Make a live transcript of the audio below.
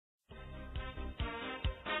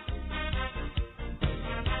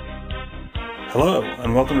Hello,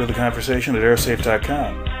 and welcome to the conversation at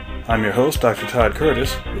airsafe.com. I'm your host, Dr. Todd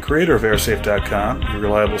Curtis, the creator of airsafe.com, your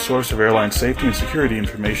reliable source of airline safety and security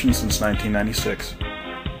information since 1996.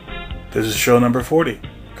 This is show number 40,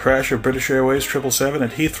 Crash of British Airways 777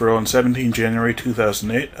 at Heathrow on 17 January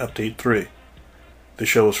 2008, Update 3. The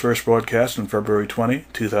show was first broadcast on February 20,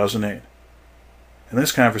 2008. In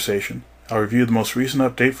this conversation, I'll review the most recent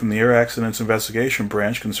update from the Air Accidents Investigation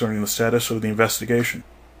Branch concerning the status of the investigation.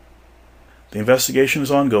 The investigation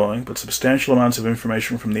is ongoing, but substantial amounts of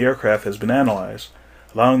information from the aircraft has been analyzed,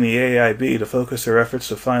 allowing the AAIB to focus their efforts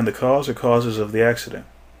to find the cause or causes of the accident.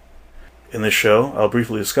 In this show, I'll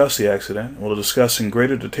briefly discuss the accident, and we'll discuss in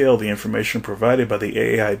greater detail the information provided by the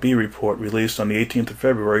AAIB report released on the 18th of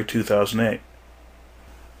February 2008.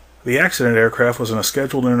 The accident aircraft was on a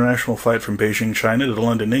scheduled international flight from Beijing, China to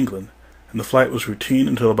London, England, and the flight was routine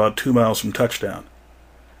until about 2 miles from touchdown.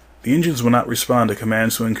 The engines would not respond to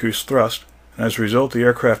commands to increase thrust, and as a result the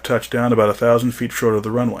aircraft touched down about 1,000 feet short of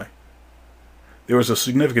the runway. There was a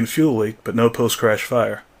significant fuel leak, but no post-crash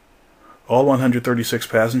fire. All 136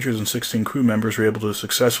 passengers and 16 crew members were able to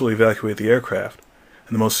successfully evacuate the aircraft,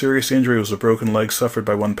 and the most serious injury was a broken leg suffered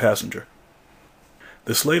by one passenger.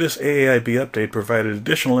 This latest AAIB update provided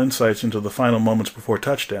additional insights into the final moments before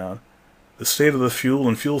touchdown, the state of the fuel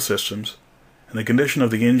and fuel systems, and the condition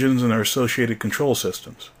of the engines and their associated control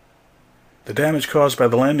systems. The damage caused by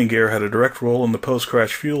the landing gear had a direct role in the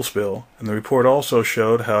post-crash fuel spill, and the report also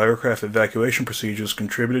showed how aircraft evacuation procedures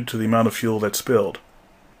contributed to the amount of fuel that spilled.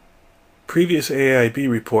 Previous AAIB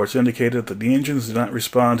reports indicated that the engines did not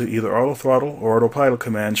respond to either autothrottle or autopilot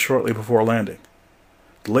commands shortly before landing.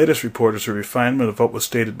 The latest report is a refinement of what was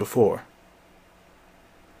stated before.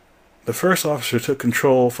 The first officer took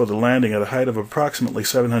control for the landing at a height of approximately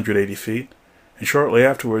 780 feet, and shortly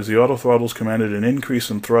afterwards the autothrottles commanded an increase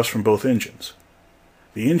in thrust from both engines.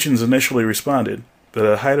 The engines initially responded, but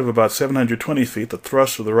at a height of about 720 feet the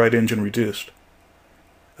thrust of the right engine reduced.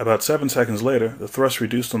 About 7 seconds later, the thrust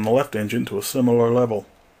reduced on the left engine to a similar level.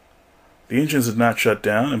 The engines did not shut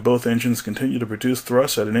down, and both engines continued to produce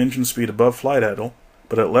thrust at an engine speed above flight idle,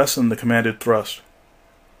 but at less than the commanded thrust.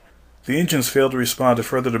 The engines failed to respond to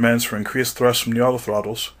further demands for increased thrust from the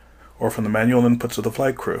autothrottles, or from the manual inputs of the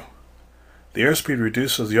flight crew. The airspeed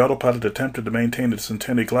reduced as the autopilot attempted to maintain its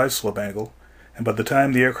intended glide slope angle, and by the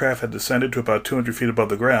time the aircraft had descended to about 200 feet above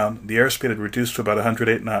the ground, the airspeed had reduced to about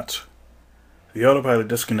 108 knots. The autopilot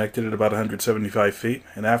disconnected at about 175 feet,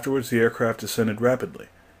 and afterwards the aircraft descended rapidly,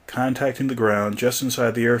 contacting the ground just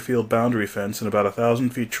inside the airfield boundary fence and about 1,000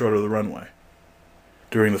 feet short of the runway.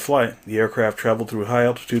 During the flight, the aircraft traveled through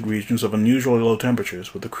high-altitude regions of unusually low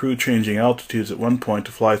temperatures, with the crew changing altitudes at one point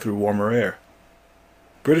to fly through warmer air.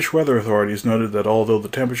 British weather authorities noted that although the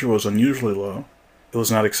temperature was unusually low, it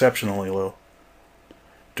was not exceptionally low.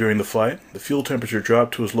 During the flight, the fuel temperature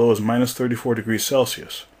dropped to as low as minus 34 degrees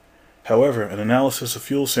Celsius. However, an analysis of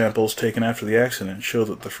fuel samples taken after the accident showed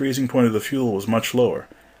that the freezing point of the fuel was much lower,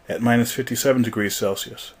 at minus 57 degrees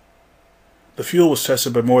Celsius. The fuel was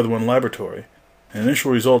tested by more than one laboratory, and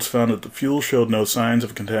initial results found that the fuel showed no signs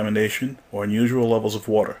of contamination or unusual levels of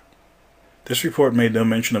water. This report made no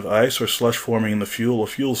mention of ice or slush forming in the fuel or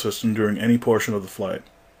fuel system during any portion of the flight.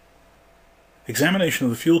 Examination of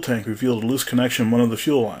the fuel tank revealed a loose connection in one of the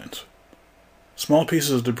fuel lines. Small pieces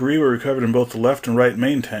of debris were recovered in both the left and right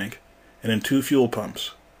main tank and in 2 fuel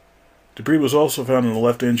pumps. Debris was also found in the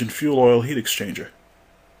left engine fuel oil heat exchanger.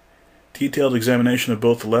 Detailed examination of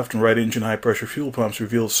both the left and right engine high-pressure fuel pumps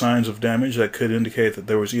revealed signs of damage that could indicate that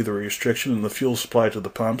there was either a restriction in the fuel supply to the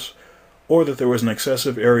pumps, or that there was an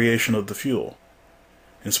excessive aeration of the fuel.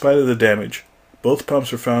 In spite of the damage, both pumps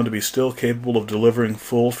were found to be still capable of delivering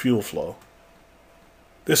full fuel flow.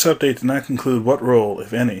 This update did not conclude what role,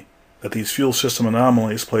 if any, that these fuel system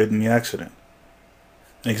anomalies played in the accident.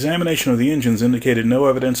 An examination of the engines indicated no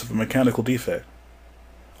evidence of a mechanical defect.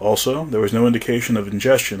 Also, there was no indication of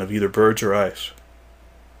ingestion of either birds or ice.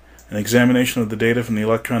 An examination of the data from the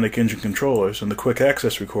electronic engine controllers and the quick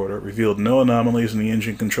access recorder revealed no anomalies in the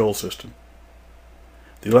engine control system.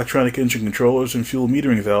 The electronic engine controllers and fuel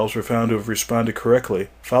metering valves were found to have responded correctly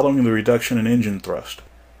following the reduction in engine thrust.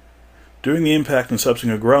 During the impact and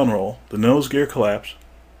subsequent ground roll, the nose gear collapsed,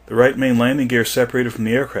 the right main landing gear separated from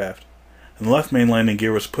the aircraft, and the left main landing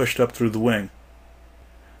gear was pushed up through the wing.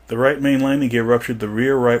 The right main landing gear ruptured the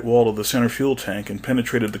rear right wall of the center fuel tank and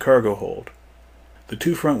penetrated the cargo hold. The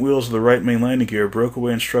 2 front wheels of the right main landing gear broke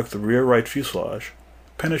away and struck the rear right fuselage,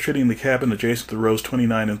 penetrating the cabin adjacent to rows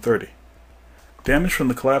 29 and 30. Damage from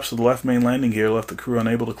the collapse of the left main landing gear left the crew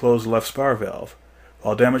unable to close the left spar valve,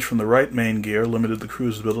 while damage from the right main gear limited the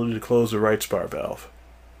crew's ability to close the right spar valve.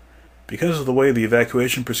 Because of the way the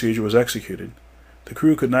evacuation procedure was executed, the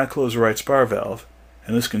crew could not close the right spar valve,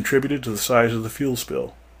 and this contributed to the size of the fuel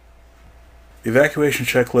spill. The evacuation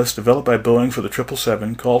checklist developed by Boeing for the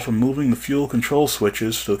 777 called for moving the fuel control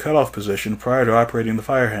switches to the cutoff position prior to operating the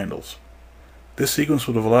fire handles. This sequence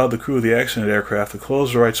would have allowed the crew of the accident aircraft to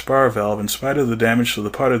close the right spar valve in spite of the damage to the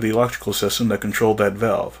part of the electrical system that controlled that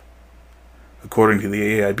valve. According to the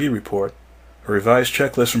AIB report, a revised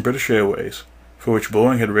checklist from British Airways, for which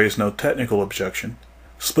Boeing had raised no technical objection,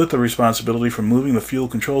 split the responsibility for moving the fuel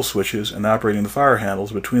control switches and operating the fire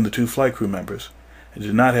handles between the two flight crew members, and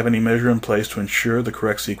did not have any measure in place to ensure the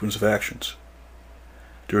correct sequence of actions.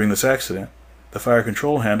 During this accident, the fire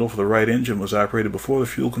control handle for the right engine was operated before the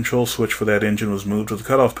fuel control switch for that engine was moved to the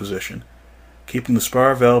cutoff position, keeping the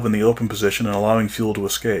spar valve in the open position and allowing fuel to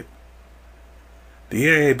escape. The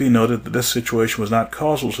AIB noted that this situation was not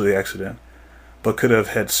causal to the accident, but could have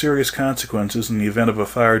had serious consequences in the event of a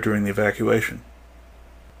fire during the evacuation.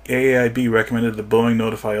 AIB recommended that Boeing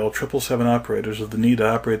notify all 777 operators of the need to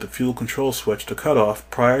operate the fuel control switch to cutoff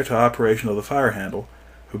prior to operation of the fire handle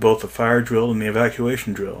for both the fire drill and the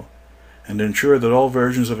evacuation drill, and to ensure that all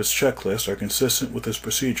versions of its checklist are consistent with this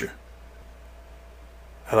procedure.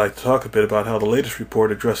 I'd like to talk a bit about how the latest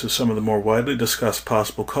report addresses some of the more widely discussed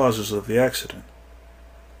possible causes of the accident.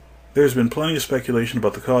 There has been plenty of speculation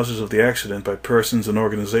about the causes of the accident by persons and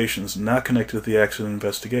organizations not connected to the accident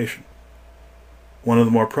investigation. One of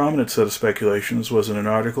the more prominent set of speculations was in an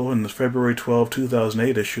article in the February 12,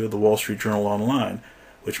 2008 issue of the Wall Street Journal Online,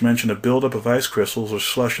 which mentioned a buildup of ice crystals or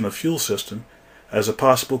slush in the fuel system as a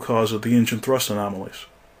possible cause of the engine thrust anomalies.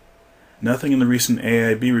 Nothing in the recent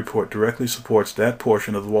AIB report directly supports that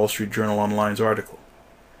portion of the Wall Street Journal Online's article.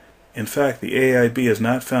 In fact, the AIB has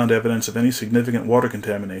not found evidence of any significant water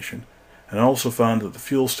contamination, and also found that the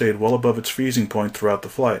fuel stayed well above its freezing point throughout the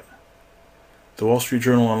flight. The Wall Street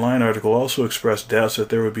Journal Online article also expressed doubts that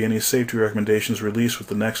there would be any safety recommendations released with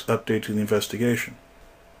the next update to the investigation.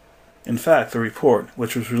 In fact, the report,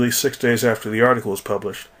 which was released 6 days after the article was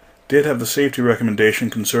published, did have the safety recommendation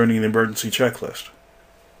concerning the emergency checklist.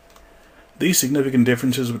 These significant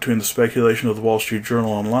differences between the speculation of the Wall Street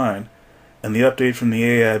Journal Online and the update from the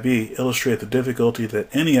AIB illustrate the difficulty that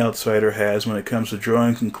any outsider has when it comes to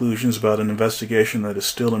drawing conclusions about an investigation that is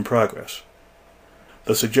still in progress.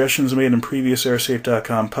 The suggestions made in previous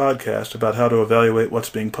airsafe.com podcasts about how to evaluate what's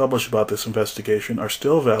being published about this investigation are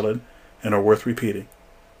still valid and are worth repeating.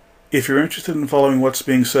 If you're interested in following what's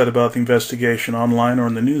being said about the investigation online or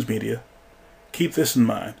in the news media, keep this in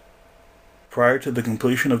mind. Prior to the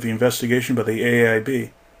completion of the investigation by the AIB,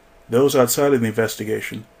 those outside of the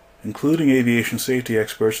investigation, including aviation safety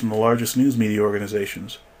experts from the largest news media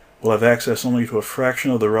organizations, will have access only to a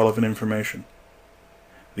fraction of the relevant information.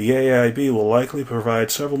 The AIB will likely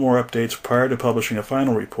provide several more updates prior to publishing a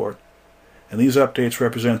final report, and these updates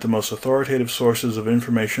represent the most authoritative sources of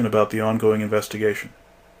information about the ongoing investigation.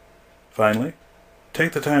 Finally,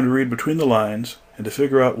 take the time to read between the lines and to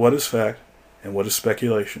figure out what is fact and what is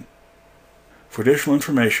speculation. For additional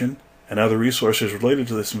information and other resources related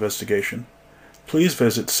to this investigation, please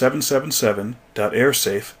visit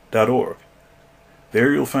 777.airsafe.org.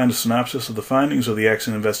 There you'll find a synopsis of the findings of the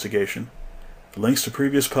accident investigation, the links to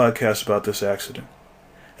previous podcasts about this accident,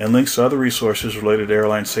 and links to other resources related to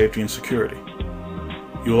airline safety and security.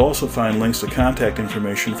 You will also find links to contact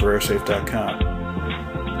information for airsafe.com.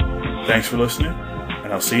 Thanks for listening,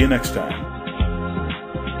 and I'll see you next time.